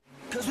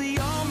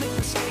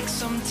mistakes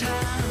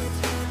sometimes,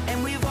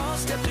 and we've all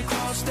stepped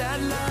across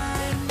that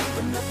line,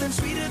 but nothing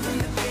sweeter than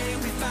the day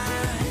we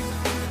find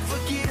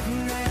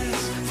forgiveness,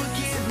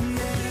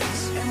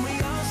 forgiveness. And we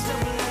all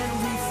stumble and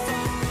we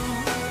fall,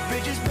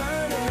 bridges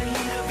burn in the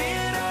heat of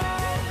it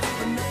all,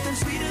 but nothing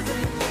sweeter than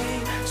the day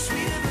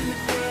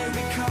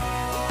we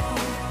call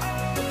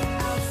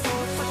out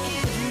for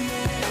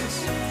forgiveness.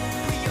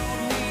 We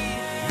all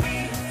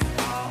need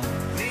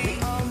forgiveness. We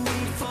all need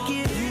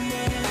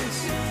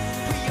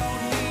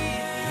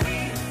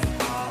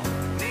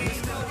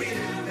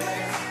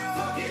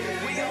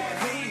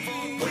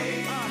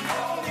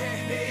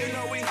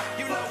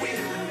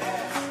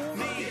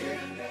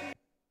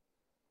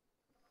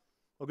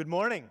Well, good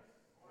morning.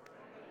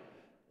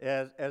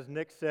 As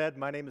Nick said,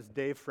 my name is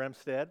Dave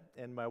Fremstad,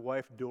 and my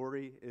wife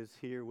Dory is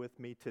here with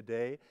me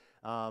today.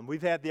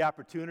 We've had the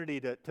opportunity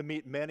to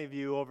meet many of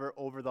you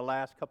over the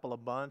last couple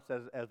of months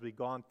as we've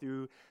gone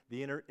through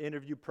the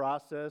interview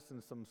process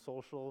and some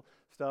social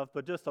stuff,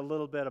 but just a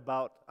little bit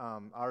about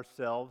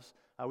ourselves.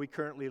 We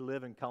currently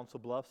live in Council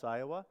Bluffs,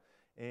 Iowa,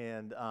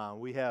 and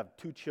we have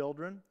 2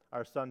 children.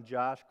 Our son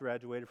Josh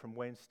graduated from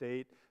Wayne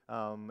State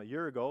a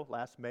year ago,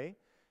 last May.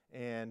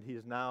 And he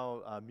is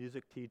now a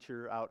music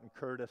teacher out in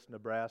Curtis,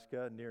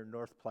 Nebraska, near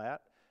North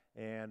Platte.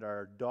 And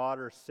our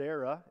daughter,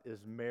 Sarah,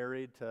 is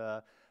married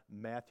to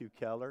Matthew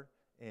Keller,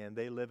 and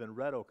they live in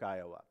Red Oak,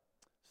 Iowa.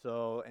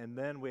 So, and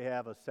then we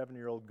have a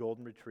 7-year-old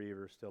golden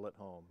retriever still at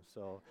home.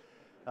 So,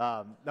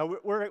 now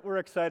we're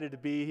excited to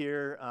be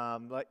here.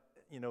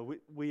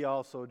 We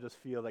also just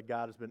feel that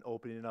God has been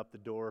opening up the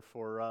door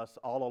for us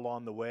all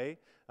along the way.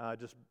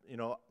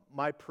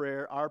 My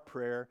prayer, our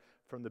prayer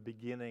from the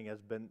beginning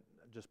has been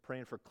just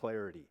praying for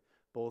clarity,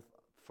 both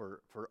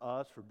for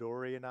us, for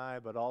Dory and I,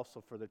 but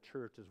also for the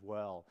church as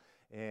well.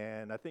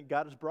 And I think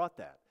God has brought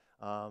that.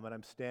 And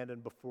I'm standing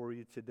before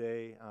you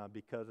today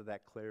because of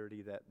that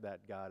clarity that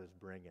God is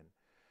bringing.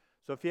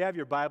 So if you have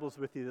your Bibles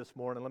with you this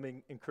morning, let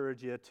me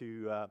encourage you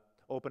to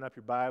open up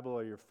your Bible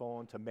or your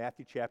phone to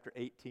Matthew chapter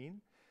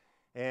 18.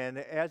 And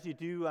as you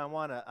do, I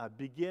want to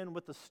begin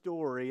with a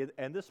story,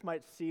 and this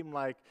might seem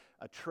like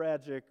a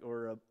tragic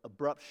or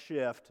abrupt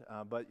shift,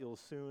 but you'll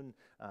soon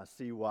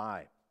see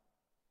why.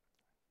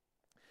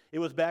 It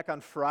was back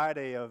on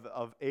Friday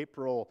of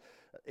April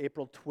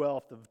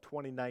 12th of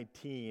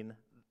 2019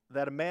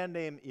 that a man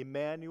named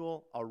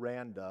Emmanuel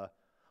Aranda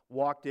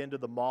walked into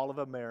the Mall of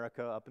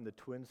America up in the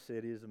Twin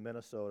Cities of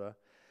Minnesota,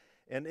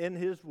 and in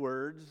his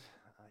words,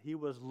 he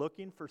was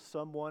looking for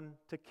someone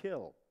to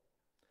kill.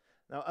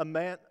 Now,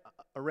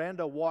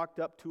 Aranda walked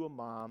up to a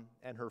mom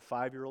and her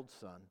 5-year-old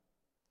son,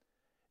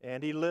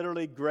 and he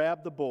literally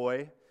grabbed the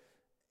boy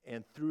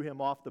and threw him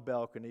off the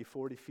balcony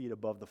 40 feet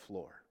above the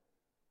floor.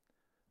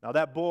 Now,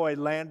 that boy,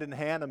 Landon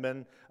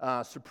Hanneman,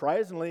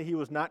 surprisingly, he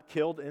was not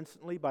killed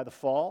instantly by the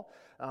fall.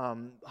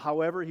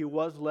 However, he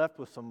was left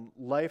with some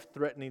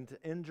life-threatening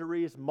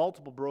injuries,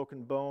 multiple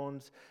broken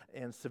bones,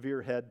 and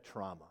severe head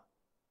trauma.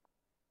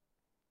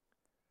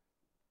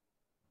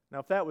 Now,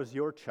 if that was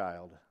your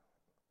child,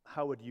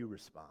 how would you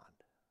respond?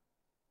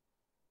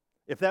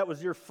 If that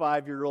was your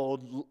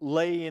 5-year-old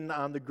laying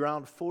on the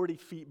ground 40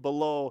 feet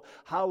below,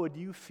 how would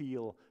you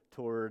feel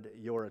toward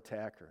your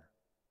attacker?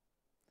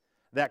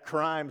 That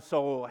crime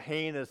so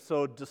heinous,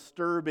 so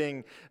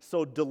disturbing,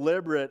 so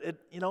deliberate,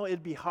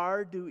 it'd be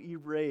hard to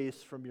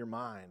erase from your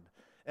mind.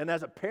 And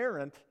as a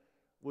parent,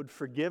 would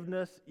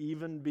forgiveness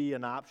even be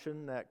an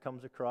option that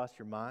comes across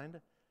your mind?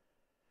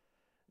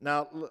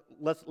 Now,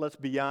 let's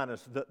be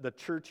honest. The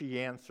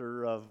churchy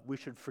answer of we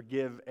should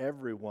forgive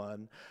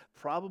everyone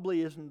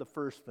probably isn't the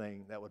first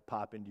thing that would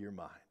pop into your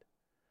mind.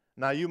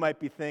 Now, you might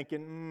be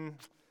thinking,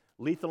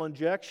 lethal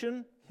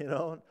injection,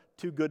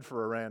 too good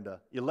for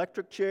Aranda.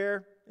 Electric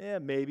chair,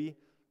 maybe.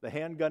 The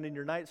handgun in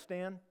your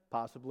nightstand,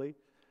 possibly.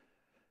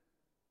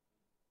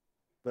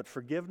 But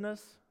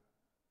forgiveness,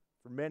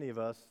 for many of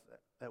us,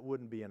 that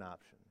wouldn't be an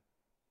option.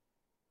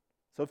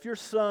 So if your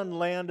son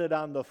landed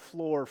on the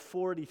floor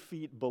 40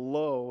 feet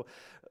below,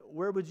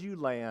 where would you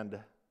land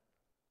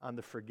on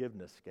the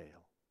forgiveness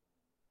scale?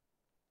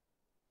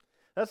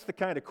 That's the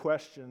kind of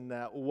question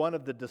that one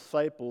of the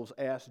disciples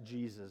asked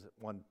Jesus at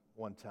one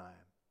time.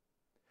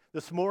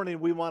 This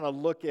morning we want to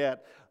look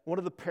at one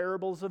of the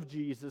parables of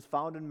Jesus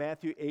found in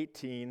Matthew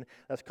 18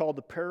 that's called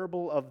the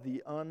parable of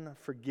the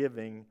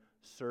unforgiving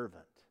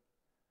servant.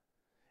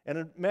 And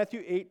in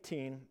Matthew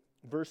 18,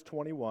 verse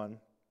 21,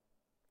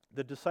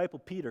 the disciple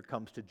Peter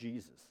comes to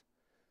Jesus,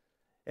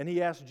 and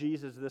he asks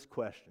Jesus this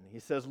question. He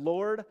says,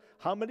 "Lord,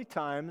 how many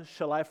times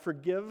shall I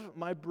forgive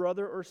my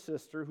brother or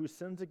sister who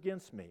sins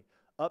against me?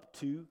 Up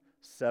to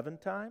 7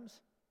 times?"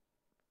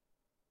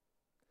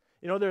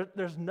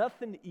 There's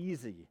nothing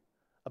easy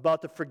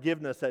about the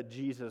forgiveness that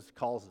Jesus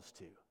calls us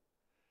to.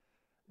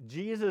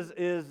 Jesus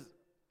is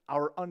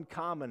our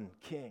uncommon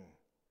king,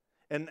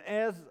 and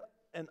as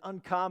an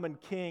uncommon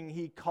king,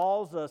 he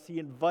calls us, he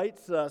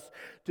invites us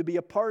to be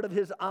a part of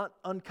his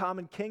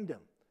uncommon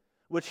kingdom,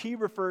 which he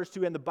refers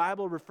to and the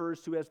Bible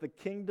refers to as the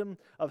kingdom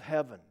of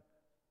heaven.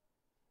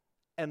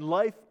 And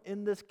life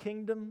in this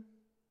kingdom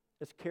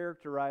is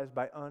characterized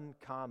by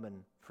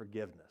uncommon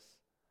forgiveness.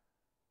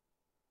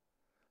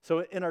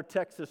 So in our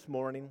text this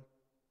morning,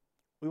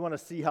 we want to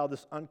see how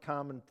this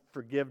uncommon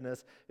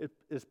forgiveness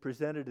is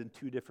presented in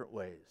two different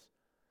ways.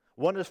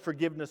 One is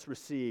forgiveness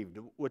received,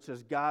 which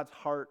is God's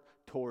heart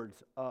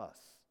towards us.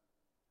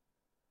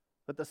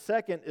 But the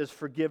second is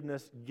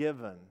forgiveness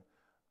given,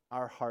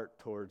 our heart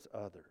towards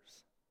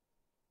others.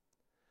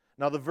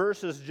 Now, the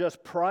verses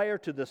just prior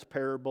to this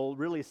parable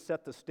really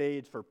set the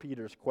stage for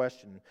Peter's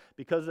question,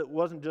 because it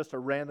wasn't just a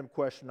random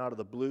question out of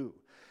the blue.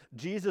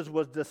 Jesus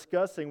was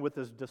discussing with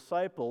his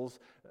disciples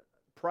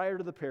prior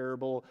to the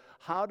parable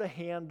how to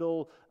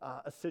handle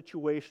a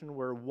situation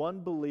where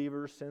one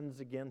believer sins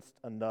against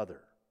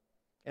another.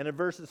 And in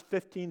verses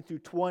 15 through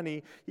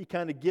 20, he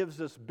kind of gives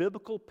this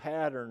biblical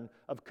pattern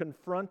of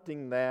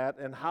confronting that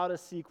and how to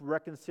seek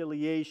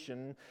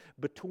reconciliation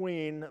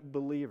between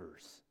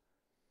believers.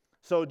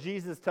 So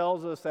Jesus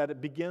tells us that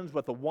it begins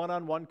with a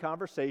one-on-one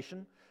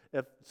conversation.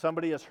 If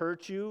somebody has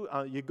hurt you,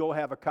 you go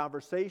have a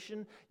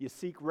conversation, you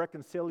seek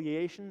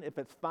reconciliation. If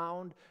it's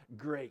found,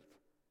 great.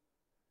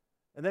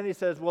 And then he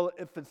says, well,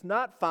 if it's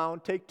not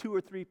found, take 2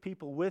 or 3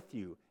 people with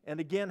you,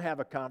 and again have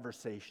a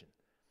conversation.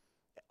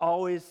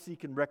 Always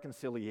seeking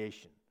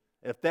reconciliation.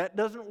 If that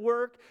doesn't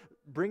work,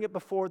 bring it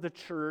before the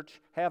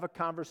church, have a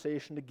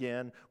conversation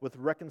again, with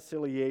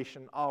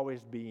reconciliation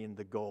always being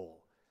the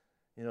goal.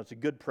 You know, it's a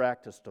good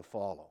practice to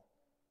follow.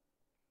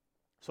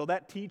 So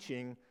that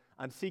teaching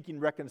on seeking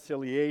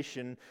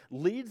reconciliation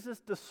leads this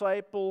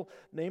disciple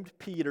named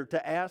Peter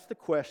to ask the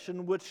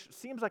question, which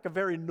seems like a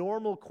very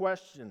normal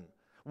question,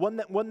 one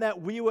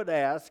that we would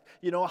ask,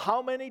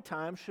 how many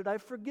times should I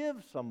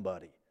forgive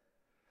somebody?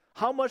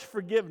 How much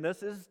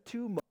forgiveness is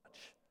too much?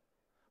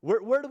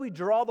 Where do we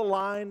draw the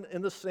line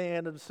in the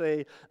sand and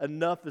say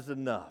enough is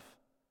enough?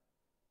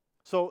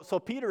 So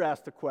Peter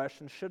asked the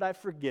question, should I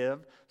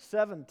forgive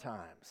 7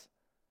 times?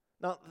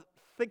 Now,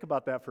 think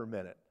about that for a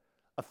minute.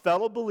 A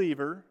fellow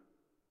believer,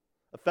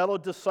 a fellow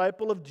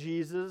disciple of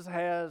Jesus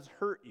has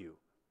hurt you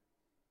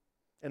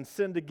and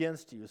sinned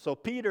against you. So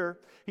Peter,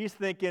 he's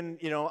thinking,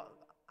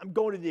 I'm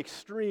going to the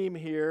extreme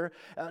here.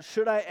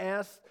 Should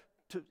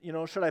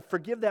I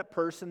forgive that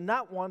person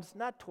not once,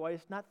 not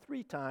twice, not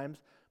 3 times,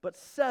 but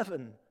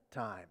 7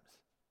 times?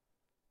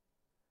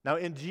 Now,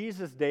 in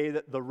Jesus' day,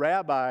 the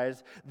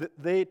rabbis,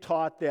 they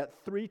taught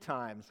that 3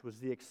 times was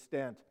the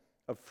extent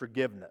of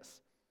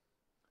forgiveness.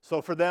 So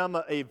for them,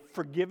 a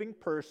forgiving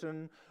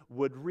person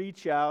would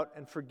reach out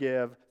and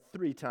forgive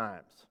 3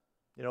 times.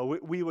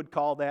 We would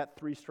call that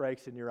 3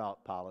 strikes and you're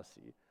out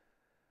policy.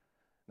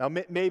 Now,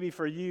 maybe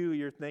for you,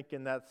 you're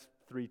thinking that's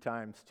 3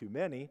 times too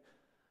many,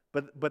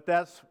 but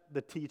that's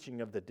the teaching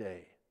of the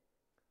day.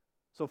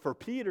 So for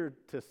Peter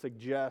to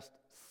suggest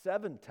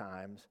 7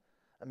 times,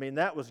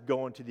 that was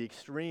going to the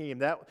extreme.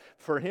 That,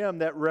 for him,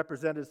 that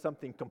represented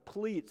something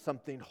complete,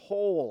 something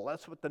whole.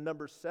 That's what the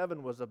number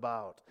 7 was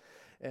about.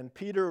 And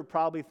Peter was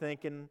probably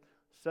thinking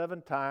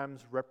 7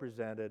 times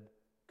represented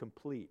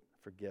complete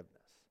forgiveness.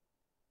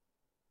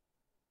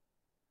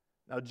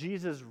 Now,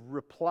 Jesus'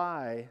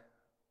 reply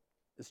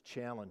is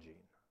challenging.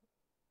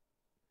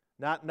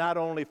 Not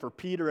only for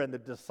Peter and the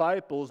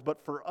disciples,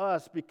 but for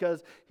us,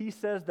 because he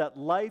says that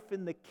life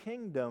in the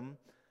kingdom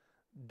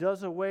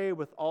does away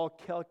with all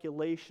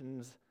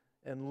calculations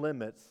and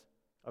limits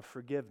of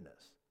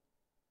forgiveness.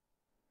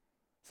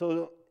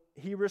 So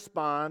he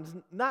responds,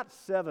 not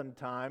 7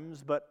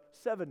 times, but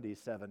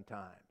 77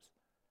 times.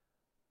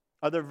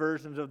 Other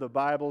versions of the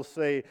Bible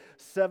say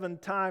 7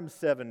 times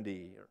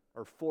 70,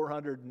 or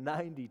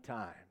 490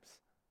 times.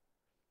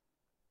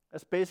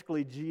 That's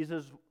basically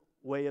Jesus'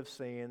 way of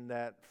saying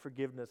that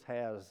forgiveness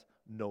has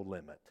no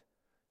limit.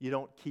 You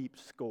don't keep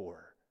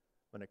score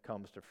when it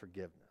comes to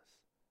forgiveness.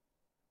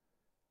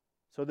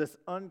 So this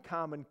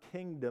uncommon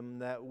kingdom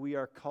that we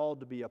are called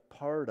to be a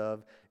part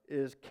of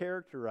is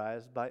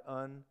characterized by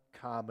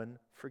uncommon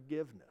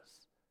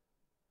forgiveness.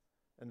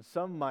 And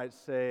some might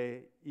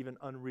say even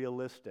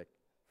unrealistic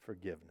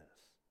forgiveness.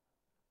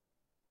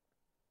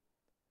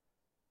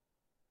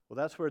 Well,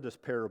 that's where this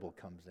parable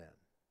comes in.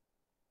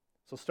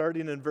 So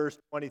starting in verse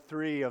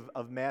 23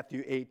 of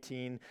Matthew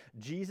 18,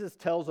 Jesus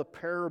tells a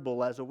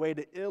parable as a way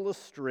to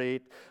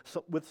illustrate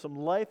with some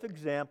life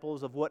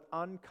examples of what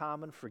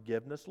uncommon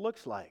forgiveness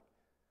looks like.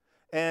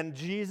 And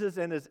Jesus,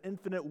 in his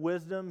infinite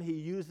wisdom, he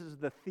uses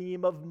the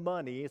theme of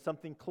money,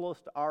 something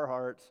close to our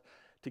hearts,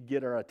 to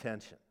get our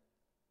attention.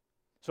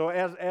 So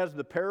as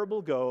the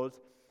parable goes,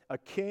 a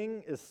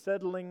king is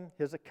settling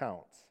his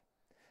accounts.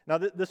 Now,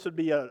 this would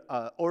be an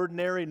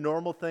ordinary,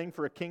 normal thing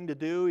for a king to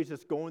do. He's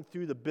just going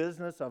through the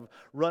business of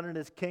running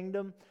his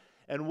kingdom.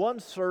 And one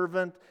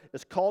servant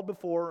is called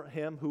before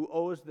him who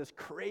owes this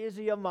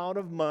crazy amount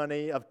of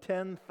money of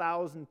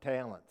 10,000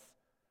 talents.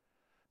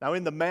 Now,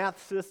 in the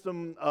math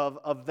system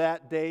of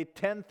that day,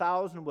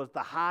 10,000 was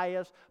the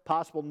highest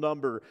possible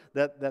number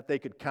that they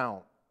could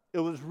count. It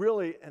was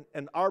really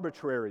an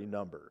arbitrary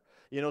number,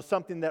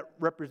 something that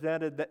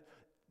represented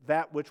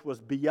that which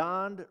was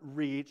beyond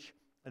reach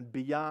and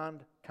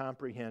beyond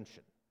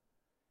comprehension.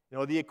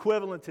 The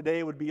equivalent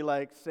today would be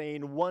like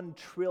saying $1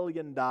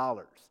 trillion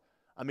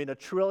on I mean, a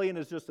trillion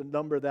is just a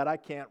number that I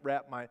can't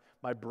wrap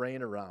my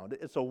brain around.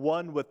 It's a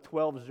 1 with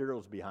 12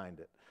 zeros behind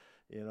it.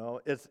 You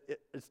know, it's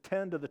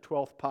 10 to the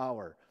 12th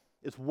power.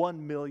 It's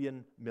 1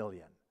 million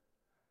million.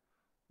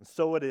 And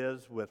so it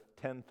is with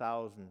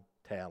 10,000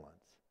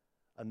 talents,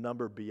 a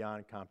number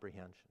beyond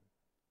comprehension.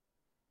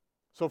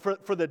 So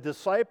for the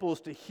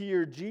disciples to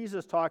hear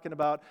Jesus talking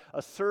about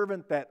a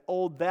servant that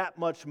owed that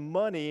much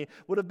money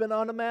would have been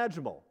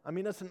unimaginable. I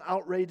mean, it's an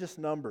outrageous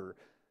number.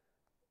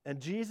 And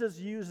Jesus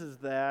uses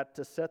that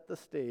to set the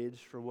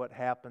stage for what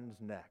happens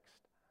next.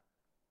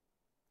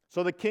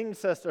 So the king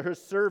says to her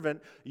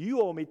servant,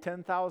 "You owe me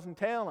 10,000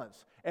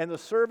 talents." And the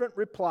servant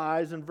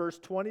replies in verse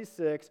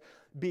 26,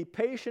 "Be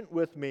patient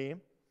with me,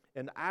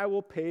 and I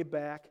will pay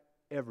back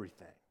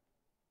everything."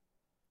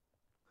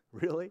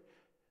 Really?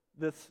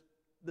 The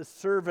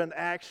servant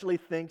actually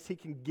thinks he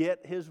can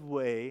get his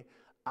way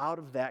out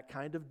of that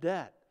kind of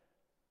debt.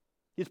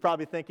 He's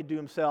probably thinking to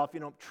himself,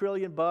 $1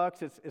 trillion,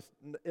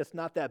 it's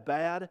not that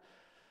bad.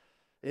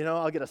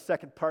 I'll get a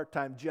second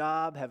part-time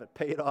job, have it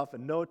paid off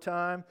in no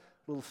time.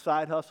 A little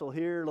side hustle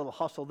here, a little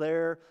hustle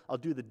there. I'll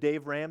do the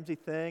Dave Ramsey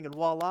thing, and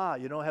voila,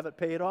 have it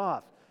paid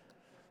off.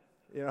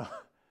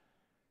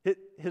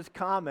 His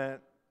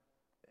comment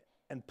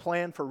and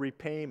plan for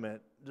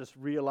repayment just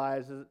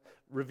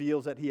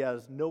reveals that he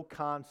has no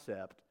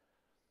concept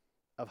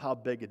of how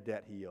big a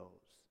debt he owes.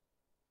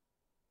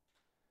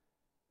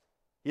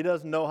 He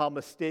doesn't know how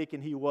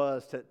mistaken he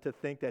was to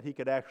think that he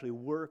could actually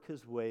work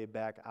his way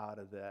back out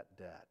of that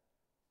debt.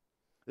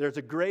 There's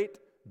a great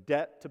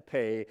debt to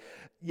pay,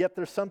 yet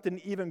there's something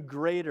even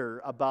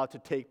greater about to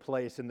take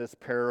place in this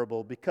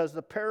parable, because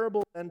the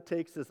parable then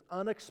takes this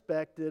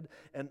unexpected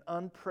and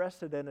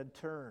unprecedented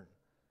turn.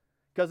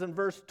 Because in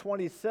verse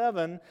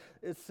 27,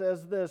 it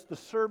says this: the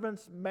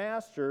servant's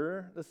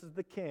master, this is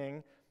the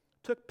king,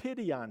 took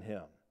pity on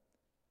him,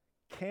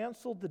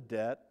 canceled the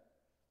debt,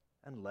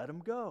 and let him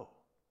go.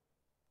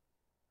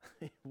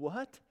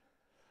 What?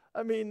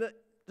 I mean,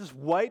 just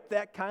wipe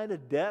that kind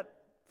of debt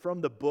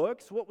from the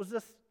books? What was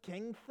this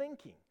king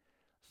thinking?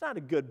 It's not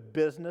a good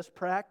business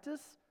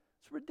practice.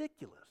 It's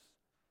ridiculous.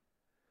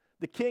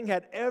 The king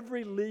had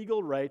every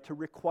legal right to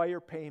require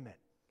payment.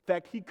 In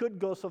fact, he could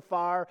go so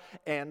far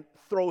and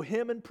throw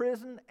him in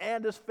prison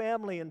and his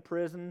family in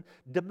prison,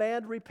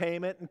 demand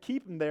repayment, and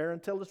keep him there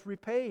until it's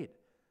repaid.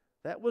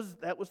 That was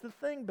the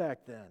thing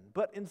back then.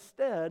 But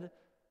instead,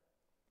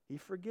 he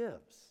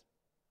forgives.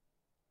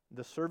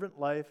 The servant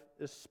life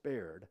is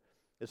spared.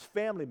 His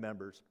family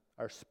members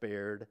are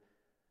spared.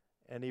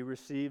 And he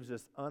receives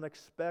this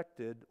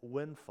unexpected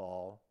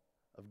windfall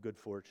of good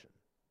fortune.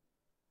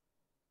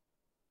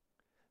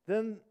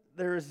 Then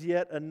there is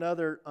yet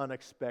another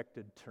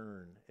unexpected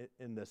turn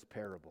in this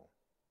parable.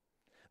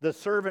 The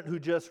servant who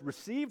just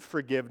received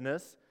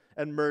forgiveness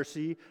and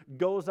mercy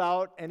goes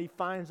out and he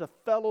finds a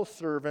fellow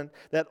servant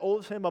that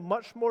owes him a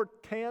much more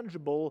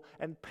tangible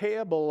and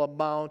payable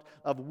amount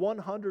of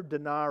 100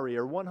 denarii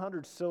or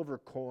 100 silver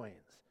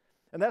coins.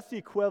 And that's the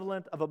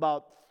equivalent of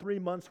about 3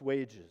 months'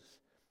 wages.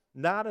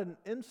 Not an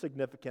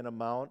insignificant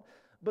amount,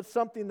 but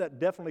something that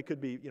definitely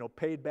could be,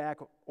 paid back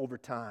over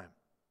time.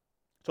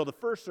 So the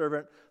first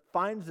servant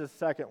finds the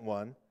second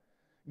one,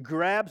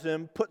 grabs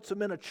him, puts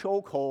him in a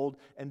chokehold,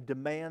 and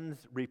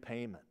demands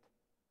repayment.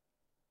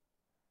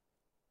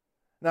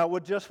 Now,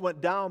 what just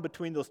went down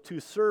between those two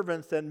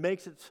servants then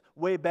makes its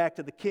way back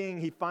to the king.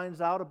 He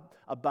finds out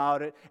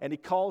about it, and he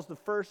calls the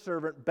first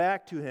servant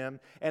back to him,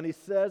 and he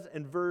says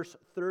in verse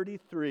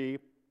 33,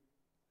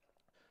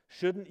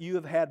 "Shouldn't you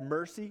have had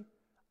mercy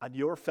on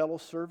your fellow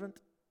servant,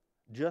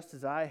 just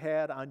as I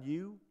had on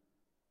you?"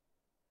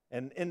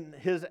 And in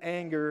his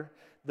anger,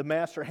 the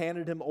master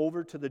handed him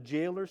over to the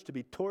jailers to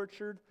be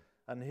tortured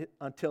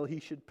until he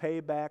should pay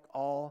back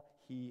all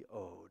he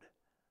owed.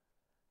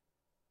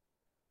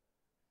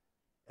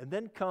 And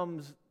then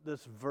comes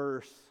this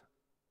verse,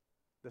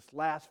 this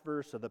last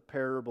verse of the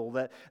parable,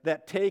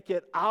 that take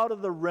it out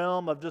of the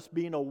realm of just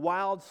being a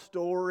wild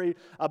story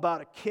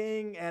about a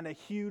king and a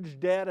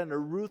huge debt and a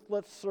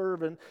ruthless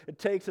servant. It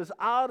takes us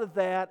out of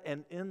that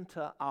and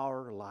into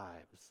our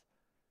lives,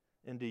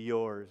 into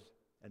yours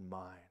and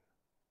mine.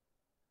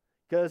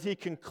 Because he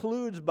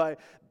concludes by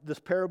this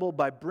parable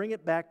by bringing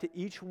it back to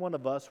each one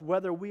of us,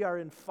 whether we are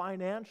in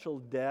financial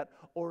debt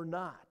or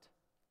not.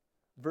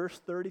 Verse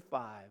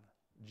 35,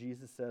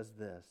 Jesus says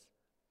this: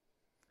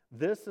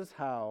 "This is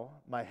how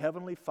my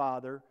heavenly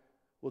Father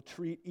will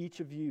treat each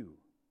of you,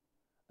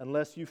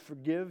 unless you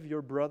forgive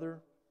your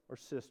brother or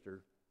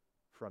sister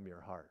from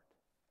your heart."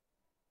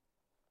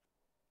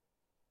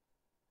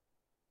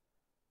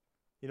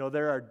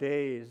 There are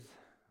days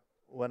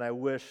when I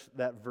wish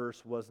that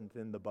verse wasn't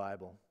in the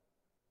Bible.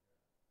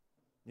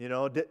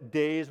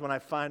 Days when I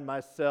find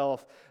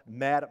myself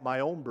mad at my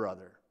own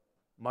brother,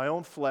 my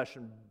own flesh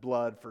and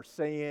blood, for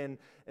saying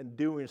and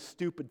doing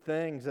stupid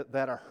things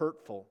that are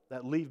hurtful,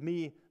 that leave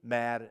me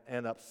mad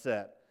and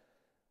upset.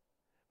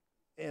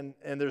 And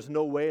there's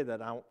no way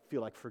that I don't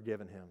feel like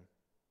forgiving him.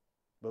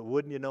 But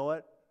wouldn't you know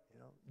it?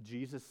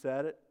 Jesus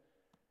said it,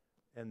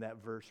 and that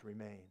verse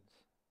remains.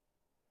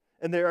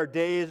 And there are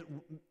days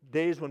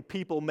when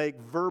people make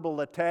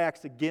verbal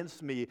attacks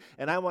against me,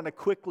 and I want to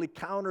quickly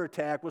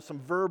counterattack with some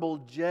verbal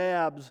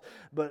jabs.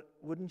 But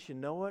wouldn't you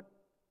know it?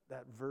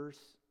 That verse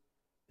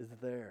is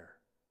there.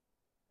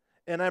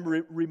 And I'm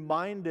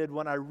reminded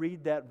when I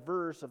read that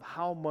verse of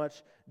how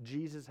much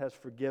Jesus has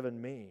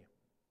forgiven me.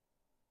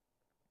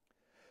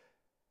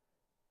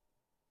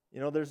 You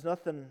know, there's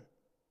nothing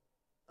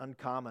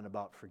uncommon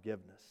about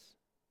forgiveness.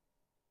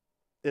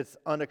 It's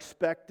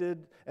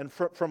unexpected, and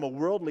from a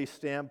worldly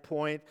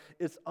standpoint,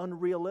 it's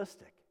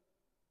unrealistic.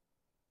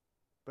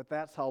 But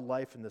that's how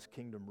life in this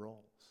kingdom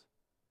rolls.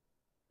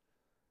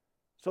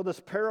 So this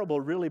parable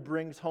really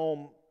brings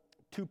home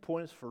 2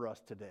 points for us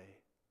today.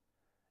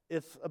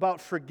 It's about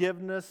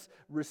forgiveness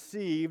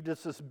received.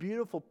 It's this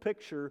beautiful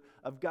picture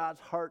of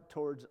God's heart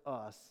towards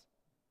us.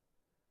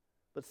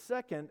 But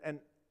second, and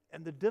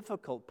the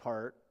difficult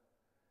part,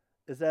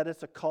 is that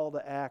it's a call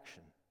to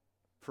action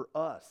for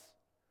us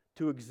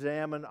to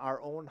examine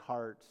our own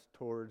hearts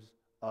towards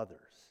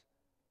others.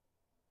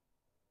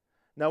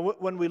 Now,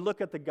 when we look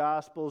at the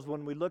Gospels,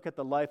 when we look at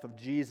the life of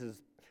Jesus,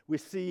 we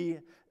see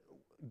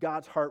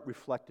God's heart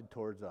reflected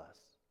towards us.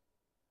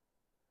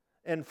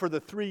 And for the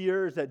 3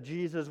 years that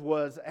Jesus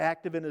was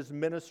active in his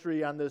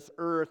ministry on this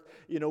earth,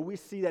 we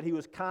see that he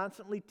was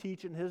constantly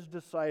teaching his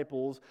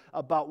disciples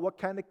about what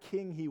kind of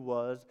king he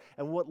was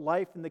and what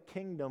life in the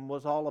kingdom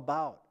was all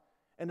about.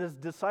 And his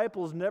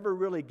disciples never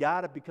really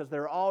got it because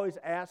they're always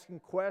asking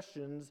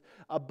questions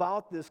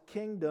about this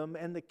kingdom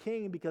and the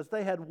king, because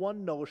they had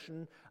one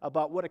notion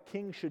about what a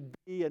king should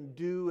be and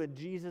do, and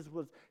Jesus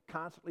was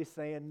constantly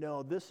saying,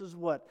 no, this is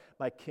what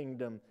my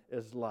kingdom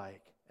is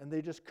like. And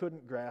they just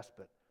couldn't grasp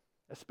it,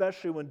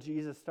 especially when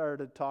Jesus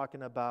started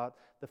talking about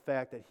the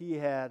fact that he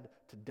had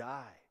to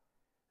die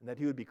and that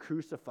he would be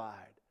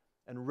crucified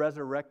and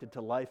resurrected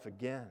to life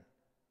again.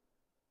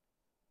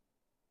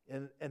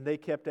 And they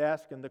kept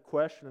asking the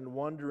question and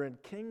wondering,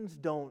 kings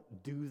don't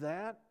do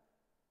that.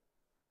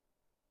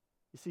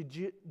 You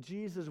see,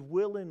 Jesus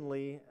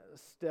willingly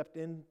stepped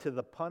into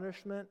the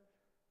punishment,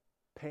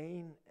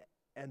 pain,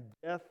 and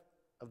death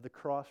of the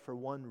cross for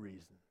one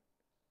reason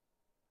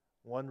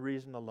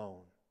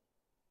alone: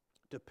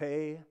 to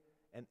pay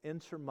an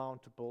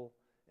insurmountable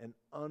and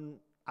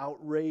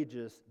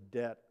outrageous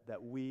debt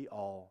that we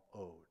all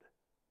owed.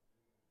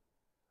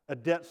 A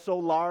debt so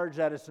large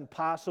that it's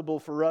impossible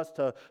for us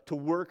to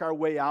work our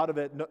way out of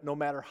it, no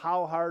matter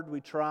how hard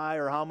we try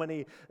or how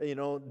many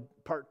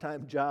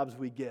part-time jobs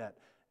we get.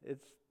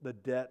 It's the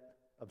debt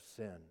of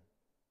sin.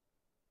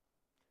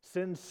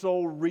 Sin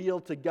so real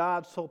to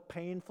God, so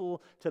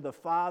painful to the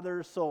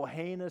Father, so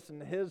heinous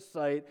in his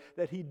sight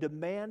that he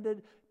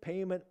demanded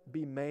payment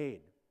be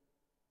made.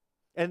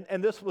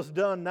 And this was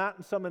done not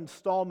in some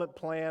installment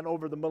plan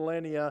over the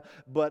millennia,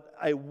 but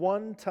a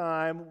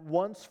one-time,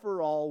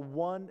 once-for-all,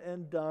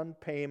 one-and-done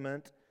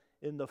payment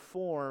in the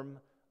form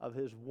of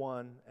his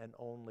one and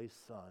only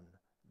Son,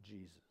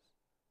 Jesus.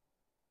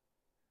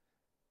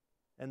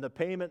 And the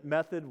payment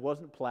method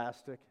wasn't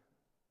plastic,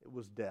 it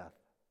was death.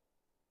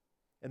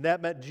 And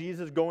that meant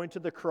Jesus going to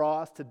the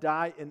cross to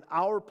die in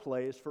our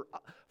place for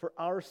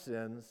our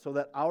sins so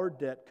that our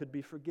debt could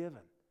be forgiven.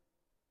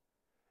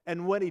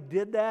 And when he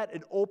did that,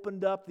 it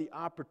opened up the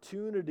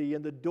opportunity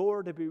and the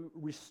door to be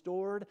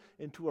restored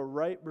into a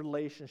right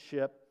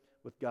relationship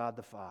with God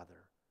the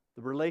Father,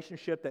 the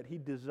relationship that he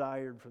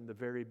desired from the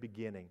very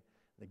beginning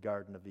in the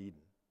Garden of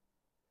Eden.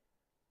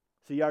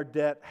 See, our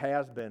debt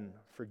has been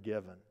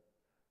forgiven.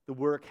 The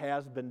work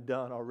has been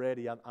done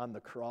already on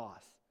the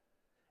cross.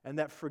 And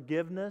that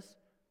forgiveness,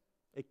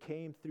 it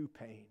came through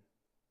pain.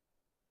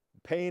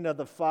 Pain of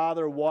the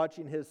Father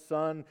watching his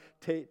Son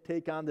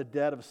take on the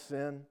debt of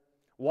sin.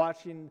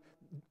 Watching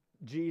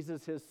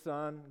Jesus, his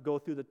Son, go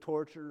through the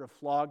torture of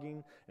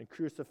flogging and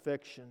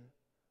crucifixion.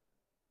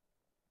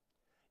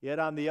 Yet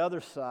on the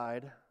other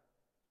side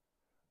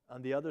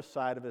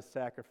of his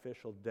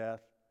sacrificial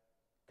death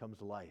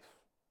comes life.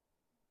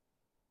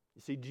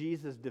 You see,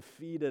 Jesus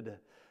defeated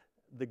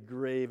the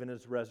grave in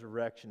his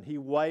resurrection. He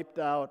wiped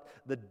out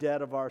the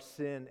debt of our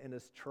sin in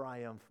his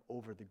triumph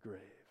over the grave.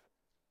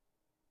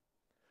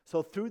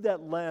 So through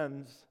that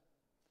lens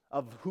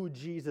of who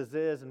Jesus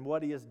is and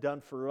what he has done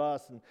for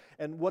us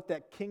and what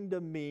that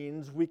kingdom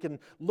means, we can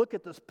look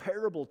at this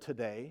parable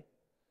today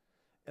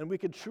and we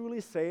can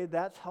truly say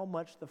that's how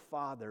much the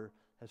Father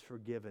has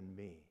forgiven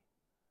me.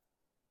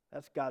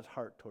 That's God's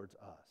heart towards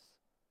us.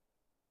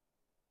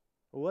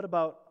 But what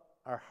about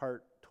our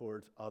heart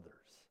towards others?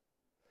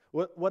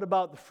 What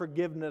about the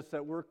forgiveness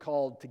that we're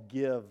called to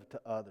give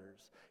to others?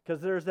 Because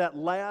there's that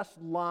last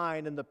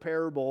line in the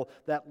parable,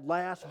 that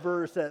last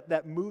verse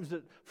that moves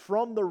it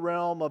from the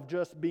realm of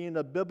just being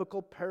a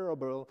biblical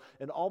parable,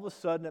 and all of a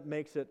sudden it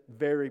makes it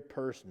very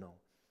personal.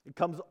 It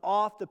comes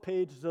off the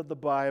pages of the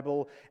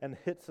Bible and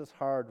hits us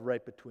hard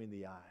right between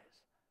the eyes.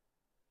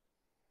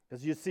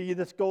 As you see,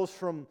 this goes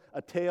from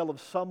a tale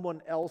of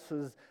someone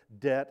else's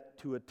debt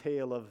to a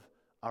tale of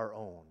our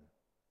own.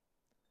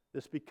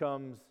 This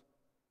becomes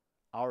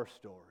our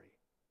story,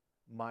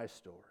 my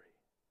story.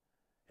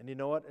 And you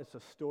know what? It's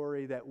a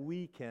story that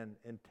we can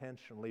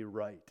intentionally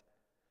write.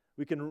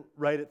 We can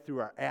write it through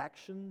our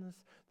actions,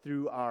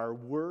 through our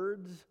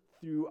words,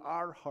 through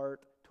our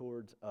heart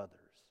towards others.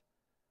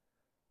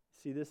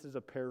 See, this is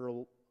a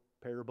parable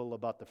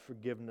about the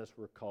forgiveness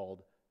we're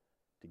called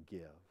to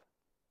give.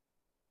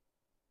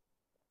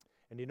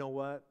 And you know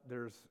what?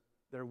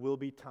 There will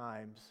be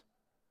times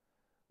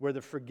where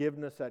the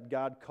forgiveness that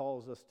God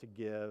calls us to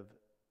give,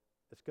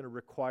 it's going to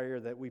require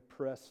that we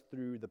press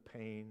through the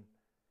pain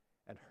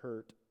and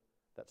hurt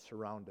that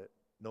surround it,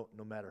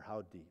 no matter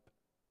how deep.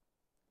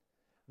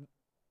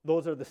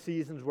 Those are the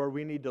seasons where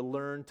we need to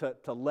learn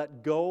to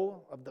let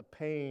go of the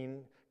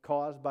pain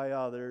caused by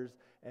others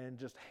and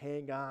just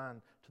hang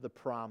on to the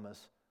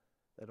promise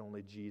that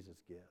only Jesus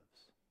gives.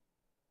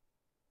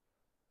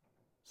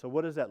 So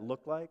what does that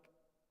look like?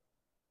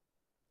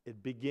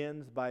 It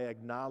begins by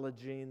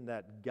acknowledging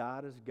that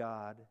God is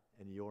God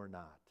and you're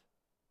not.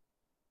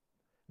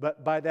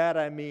 But by that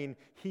I mean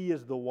He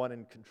is the one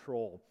in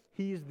control.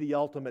 He's the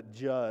ultimate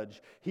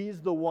judge.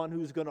 He's the one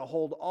who's going to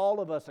hold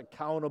all of us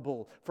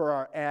accountable for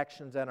our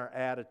actions and our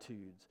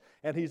attitudes.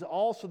 And He's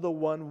also the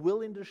one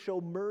willing to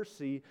show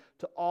mercy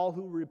to all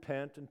who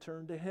repent and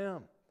turn to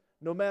Him,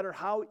 no matter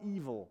how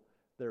evil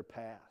their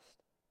past.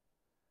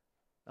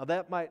 Now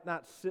that might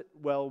not sit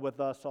well with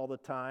us all the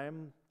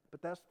time,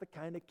 but that's the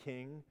kind of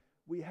king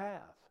we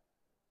have.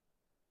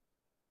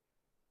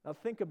 Now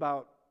think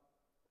about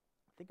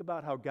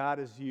how God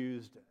has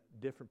used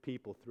different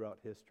people throughout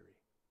history.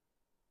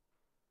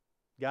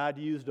 God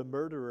used a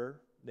murderer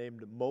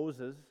named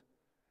Moses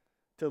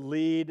to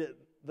lead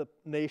the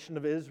nation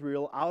of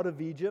Israel out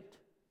of Egypt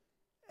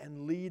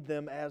and lead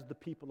them as the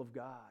people of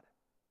God.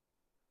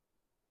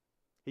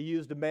 He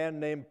used a man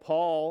named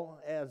Paul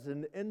as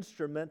an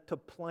instrument to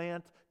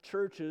plant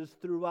churches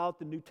throughout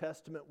the New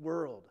Testament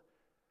world.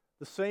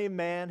 The same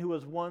man who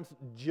was once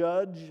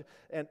judge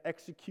and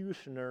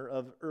executioner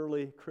of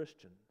early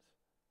Christians.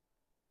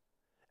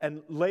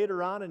 And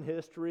later on in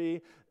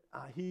history,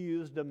 he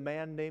used a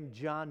man named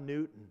John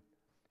Newton,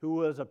 who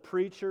was a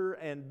preacher,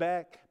 and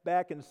back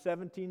in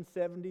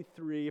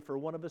 1773, for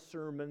one of his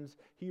sermons,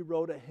 he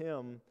wrote a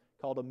hymn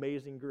called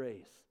Amazing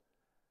Grace.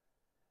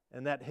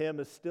 And that hymn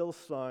is still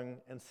sung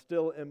and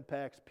still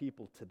impacts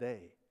people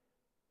today.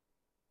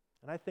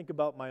 And I think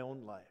about my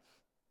own life,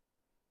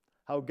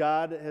 how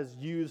God has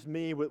used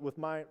me with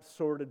my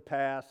sordid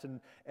past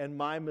and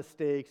my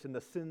mistakes and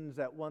the sins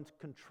that once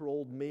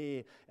controlled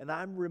me. And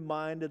I'm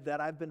reminded that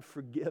I've been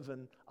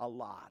forgiven a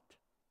lot.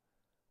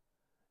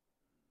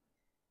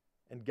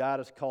 And God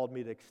has called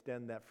me to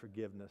extend that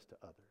forgiveness to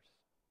others.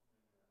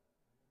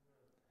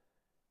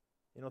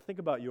 You know, think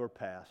about your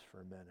past for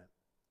a minute,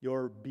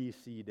 your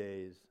BC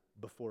days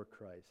before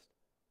Christ.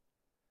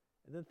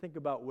 And then think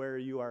about where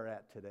you are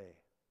at today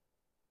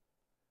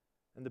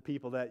and the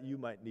people that you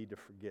might need to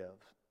forgive.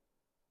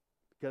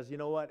 Because you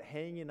know what?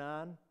 Hanging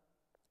on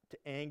to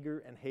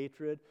anger and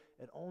hatred,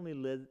 it only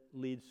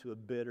leads to a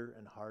bitter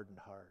and hardened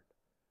heart.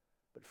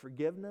 But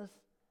forgiveness,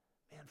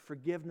 man,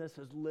 forgiveness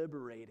is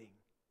liberating.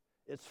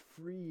 It's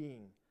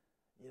freeing.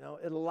 You know,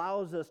 it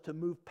allows us to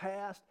move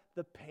past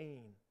the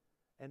pain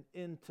and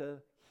into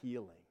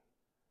healing.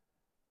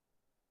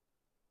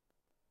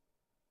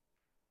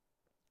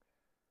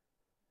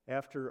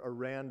 After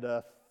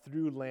Aranda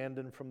threw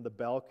Landon from the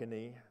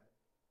balcony,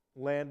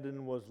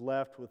 Landon was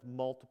left with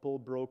multiple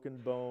broken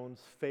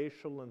bones,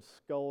 facial and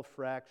skull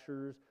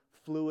fractures,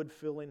 fluid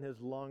filling his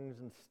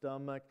lungs and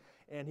stomach,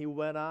 and he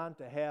went on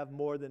to have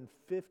more than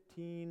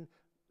 15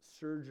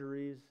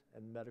 surgeries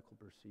and medical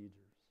procedures.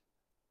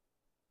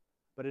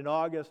 But in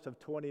August of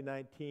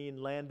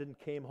 2019, Landon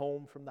came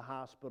home from the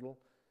hospital.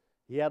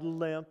 He had a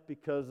limp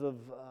because of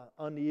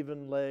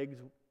uneven legs,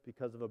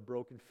 because of a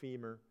broken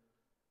femur.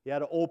 He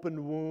had an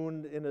open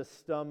wound in his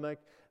stomach,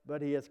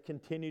 but he has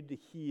continued to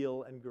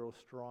heal and grow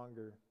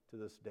stronger to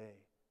this day.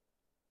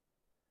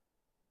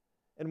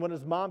 And when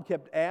his mom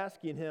kept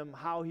asking him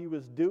how he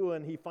was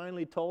doing, he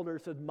finally told her,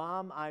 said,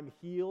 "Mom, I'm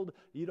healed.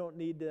 You don't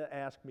need to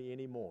ask me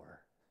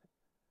anymore."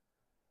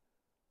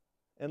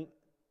 And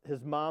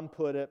his mom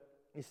put it,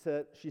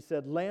 she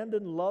said,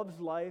 "Landon loves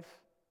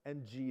life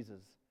and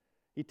Jesus.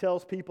 He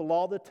tells people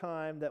all the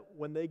time that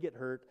when they get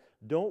hurt,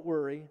 don't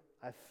worry,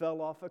 I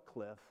fell off a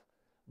cliff,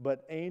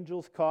 but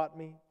angels caught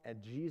me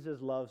and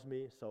Jesus loves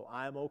me, so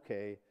I'm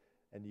okay,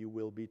 and you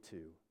will be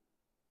too."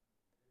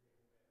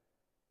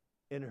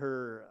 In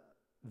her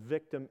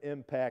victim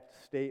impact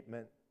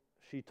statement,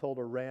 she told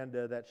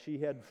Aranda that she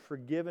had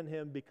forgiven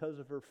him because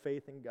of her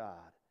faith in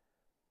God.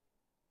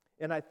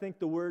 And I think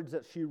the words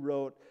that she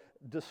wrote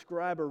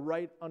describe a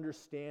right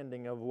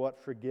understanding of what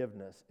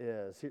forgiveness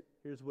is.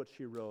 Here's what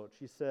she wrote.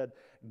 She said,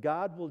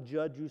 "God will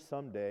judge you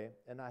someday,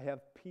 and I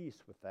have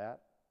peace with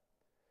that.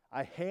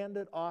 I hand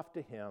it off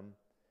to Him,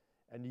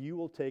 and you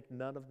will take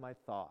none of my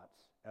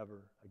thoughts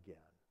ever again."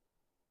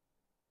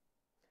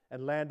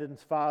 And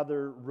Landon's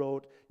father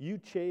wrote, "You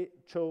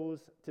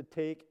chose to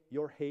take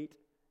your hate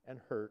and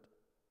hurt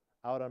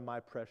out on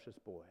my precious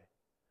boy.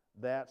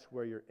 That's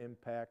where your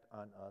impact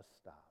on us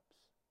stops."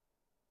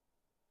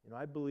 You know,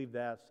 I believe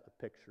that's a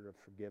picture of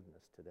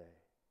forgiveness today.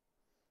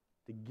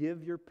 To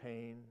give your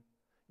pain,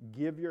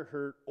 Give your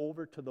hurt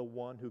over to the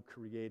one who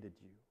created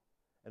you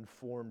and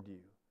formed you.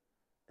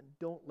 And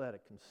don't let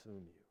it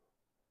consume you.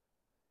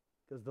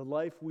 Because the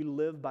life we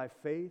live by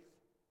faith,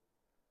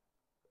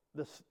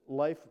 this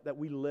life that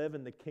we live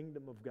in the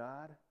kingdom of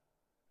God,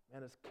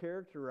 and is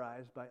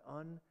characterized by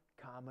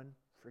uncommon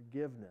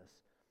forgiveness,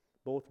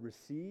 both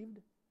received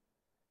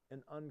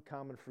and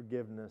uncommon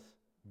forgiveness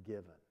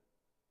given.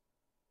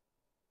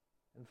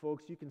 And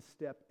folks, you can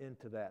step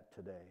into that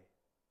today.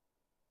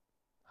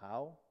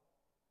 How?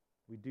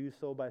 We do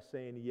so by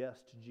saying yes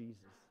to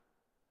Jesus,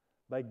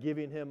 by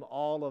giving him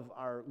all of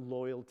our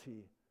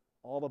loyalty,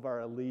 all of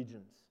our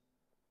allegiance,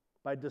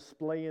 by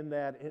displaying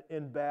that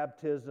in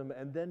baptism,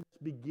 and then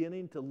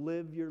beginning to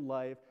live your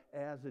life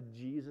as a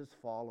Jesus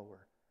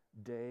follower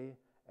day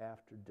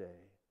after day.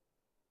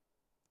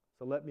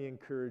 So let me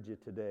encourage you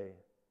today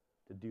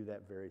to do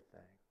that very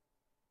thing.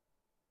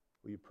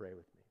 Will you pray with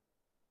me?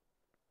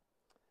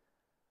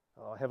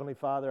 Oh, Heavenly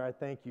Father, I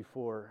thank you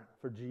for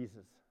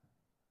Jesus,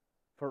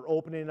 for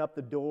opening up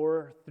the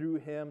door through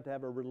him to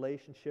have a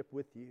relationship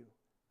with you.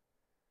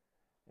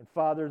 And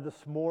Father,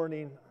 this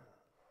morning,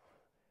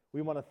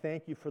 we want to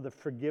thank you for the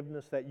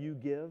forgiveness that you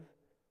give,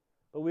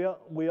 but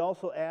we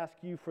also ask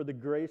you for the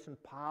grace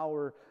and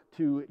power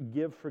to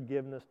give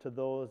forgiveness to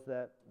those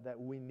that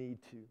we need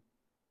to.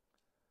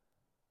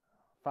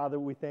 Father,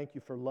 we thank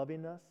you for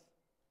loving us,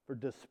 for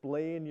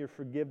displaying your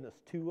forgiveness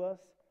to us,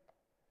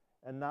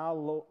 and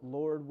now,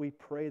 Lord, we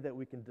pray that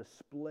we can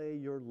display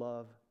your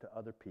love to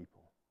other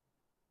people.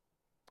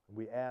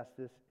 We ask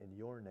this in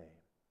your name.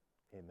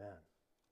 Amen.